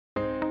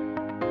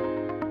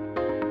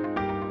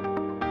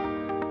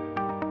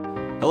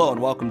Hello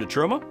and welcome to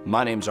Truma.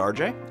 My name's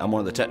RJ. I'm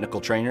one of the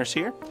technical trainers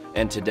here,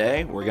 and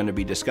today we're going to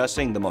be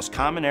discussing the most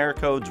common error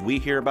codes we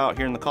hear about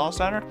here in the call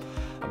center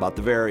about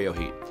the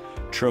VarioHeat,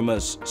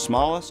 Truma's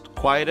smallest,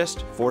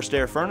 quietest forced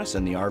air furnace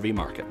in the RV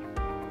market.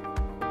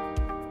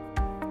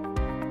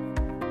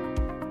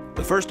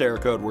 The first error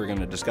code we're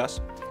going to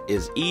discuss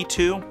is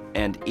E2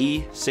 and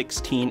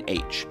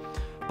E16H.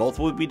 Both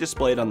will be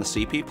displayed on the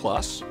CP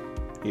Plus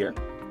here,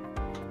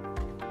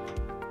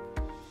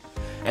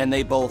 and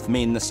they both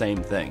mean the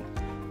same thing.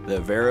 The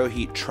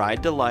VarioHeat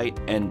tried to light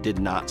and did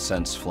not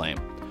sense flame.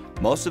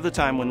 Most of the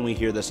time when we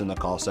hear this in the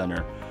call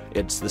center,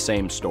 it's the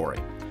same story.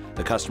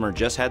 The customer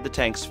just had the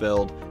tanks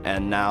filled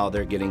and now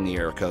they're getting the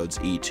error codes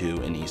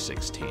E2 and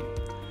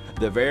E16.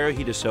 The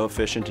VarioHeat is so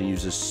efficient and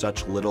uses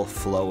such little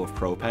flow of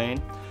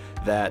propane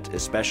that,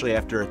 especially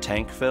after a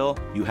tank fill,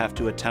 you have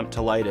to attempt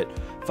to light it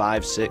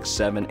 5, 6,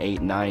 7,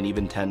 8, 9,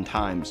 even 10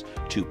 times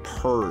to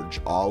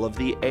purge all of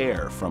the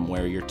air from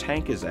where your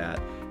tank is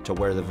at to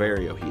where the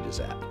VarioHeat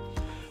is at.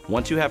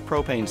 Once you have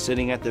propane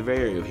sitting at the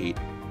VarioHeat,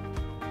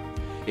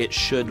 it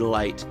should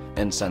light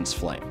and sense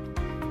flame.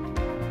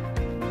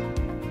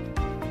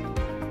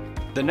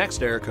 The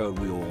next error code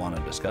we will want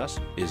to discuss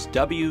is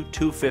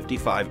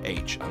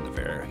W255H on the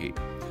VarioHeat.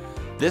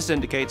 This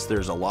indicates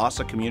there's a loss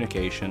of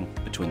communication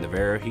between the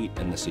VarioHeat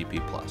and the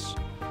CP Plus.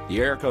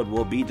 The error code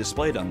will be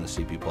displayed on the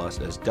CP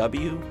Plus as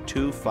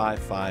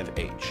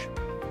W255H.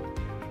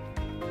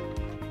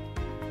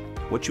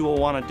 What you will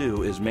want to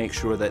do is make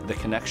sure that the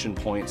connection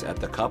points at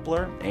the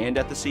coupler and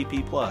at the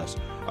CP Plus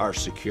are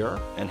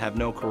secure and have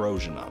no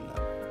corrosion on them.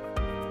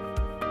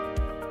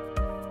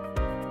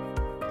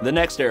 The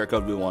next error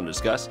code we want to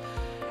discuss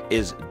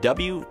is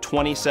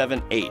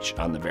W27H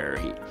on the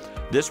VarioHeat.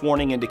 This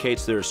warning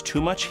indicates there's too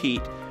much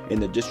heat in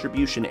the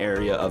distribution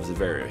area of the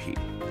VarioHeat.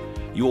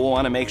 You will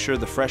want to make sure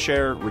the fresh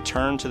air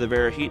return to the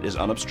VarioHeat is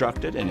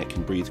unobstructed and it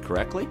can breathe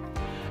correctly,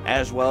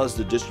 as well as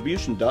the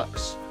distribution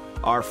ducts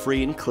are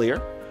free and clear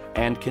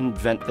and can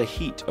vent the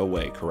heat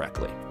away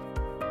correctly.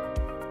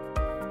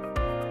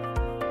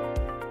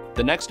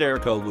 The next error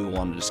code we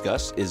want to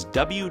discuss is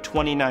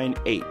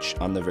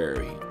W29H on the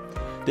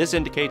VarioHeat. This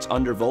indicates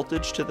under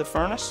voltage to the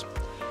furnace,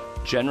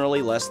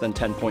 generally less than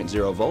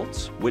 10.0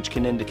 volts, which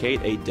can indicate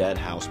a dead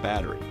house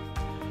battery.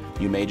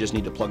 You may just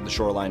need to plug the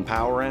shoreline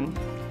power in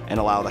and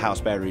allow the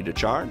house battery to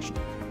charge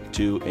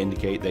to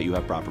indicate that you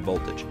have proper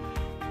voltage.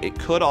 It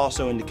could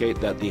also indicate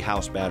that the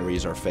house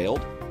batteries are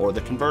failed or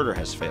the converter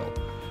has failed.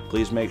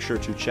 Please make sure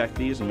to check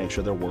these and make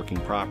sure they're working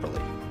properly.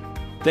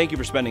 Thank you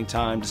for spending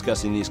time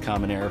discussing these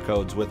common error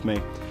codes with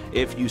me.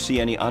 If you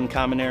see any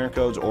uncommon error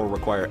codes or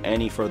require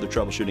any further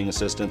troubleshooting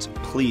assistance,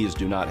 please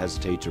do not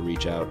hesitate to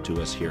reach out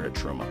to us here at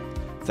Truma.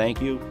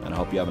 Thank you, and I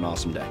hope you have an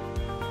awesome day.